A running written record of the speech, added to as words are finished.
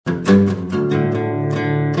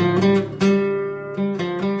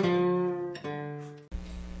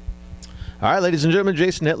All right, ladies and gentlemen,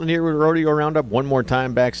 Jason Hetland here with Rodeo Roundup. One more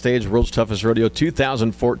time backstage, World's Toughest Rodeo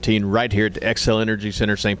 2014, right here at the XL Energy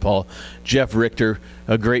Center, St. Paul. Jeff Rector,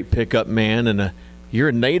 a great pickup man, and you're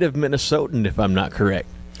a native Minnesotan, if I'm not correct.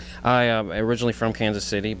 I am originally from Kansas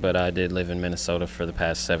City, but I did live in Minnesota for the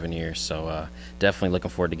past 7 years. So definitely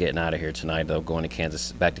looking forward to getting out of here tonight, though, going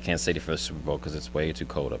to back to Kansas City for the Super Bowl because it's way too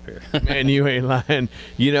cold up here. Man, you ain't lying.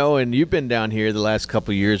 You know, and you've been down here the last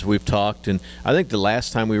couple of years. We've talked, and I think the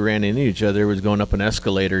last time we ran into each other was going up an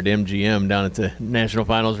escalator at MGM down at the National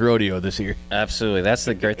Finals Rodeo this year. Absolutely. That's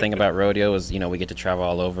the great thing about rodeo is, you know, we get to travel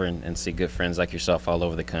all over and see good friends like yourself all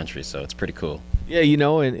over the country. So it's pretty cool. Yeah, you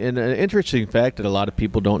know, and an interesting fact that a lot of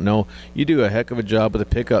people don't know, you do a heck of a job with a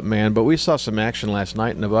pickup, man, but we saw some action last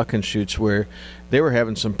night in the buck and shoots where they were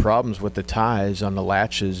having some problems with the ties on the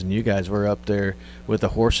latches, and you guys were up there with the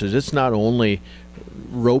horses. It's not only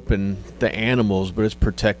roping the animals, but it's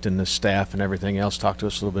protecting the staff and everything else. Talk to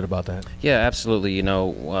us a little bit about that. Yeah, absolutely. You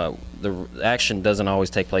know, the action doesn't always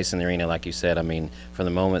take place in the arena, like you said. I mean, from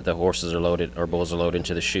the moment the horses are loaded or bulls are loaded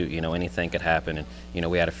into the chute, you know, anything could happen. And, you know,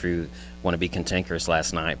 we had a few want to be cantankerous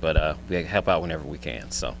last night, but we help out whenever we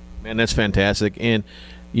can. So, man, that's fantastic. And,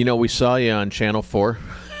 you know, we saw you on Channel 4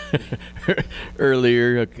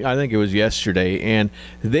 earlier, I think it was yesterday, and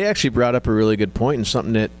they actually brought up a really good point and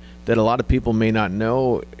something that a lot of people may not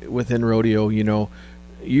know within rodeo. You know,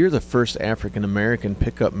 you're the first African-American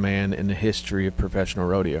pickup man in the history of professional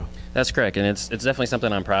rodeo. That's correct, and it's definitely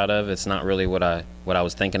something I'm proud of. It's not really what I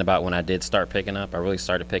was thinking about when I did start picking up. I really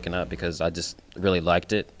started picking up because I just really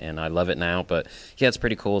liked it, and I love it now. But yeah, it's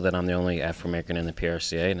pretty cool that I'm the only African-American in the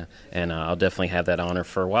PRCA, and I'll definitely have that honor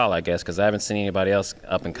for a while, I guess, because I haven't seen anybody else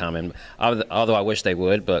up and coming, although I wish they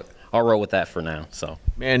would, but I'll roll with that for now. So,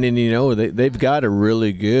 man, and you know, they've got a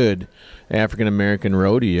really good African-American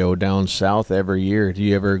rodeo down south every year. Do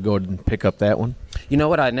you ever go and pick up that one? You know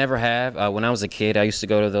what? I never have. When I was a kid, I used to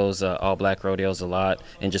go to those all-black rodeos a lot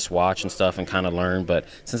and just watch and stuff and kind of learn. But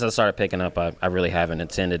since I started picking up, I really haven't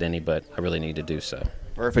attended any, but I really need to do so.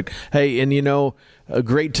 Perfect. Hey, and you know,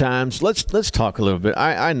 great times. Let's talk a little bit.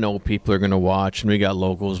 I know people are going to watch, and we got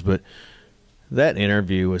locals, but that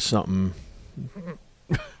interview was something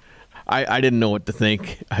I didn't know what to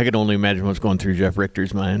think. I could only imagine what's going through Jeff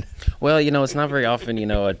Rector's mind. Well, you know, it's not very often, you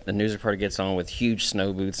know, a news reporter gets on with huge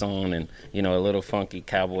snow boots on and, you know, a little funky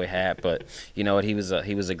cowboy hat. But, you know what, he was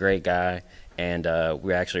a great guy. And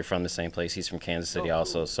we're actually from the same place. He's from Kansas City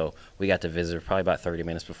also, so we got to visit probably about 30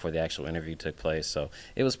 minutes before the actual interview took place. So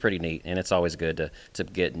it was pretty neat, and it's always good to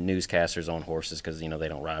get newscasters on horses because, you know, they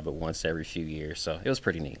don't ride but once every few years. So it was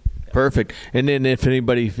pretty neat. Perfect. And then if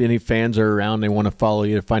any fans are around, they want to follow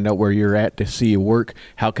you to find out where you're at, to see your work,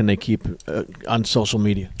 how can they keep on social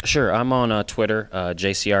media? Sure. I'm on Twitter.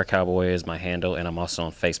 JCR Cowboy is my handle, and I'm also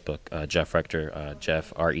on Facebook, Jeff Rector,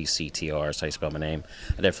 Jeff, R-E-C-T-R is how you spell my name.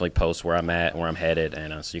 I definitely post where I'm at, where I'm headed,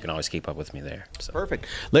 and so you can always keep up with me there. So. Perfect.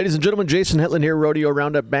 Ladies and gentlemen, Jason Hetland here, Rodeo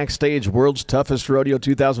Roundup backstage, World's Toughest Rodeo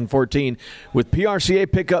 2014 with PRCA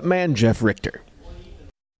pickup man Jeff Rector.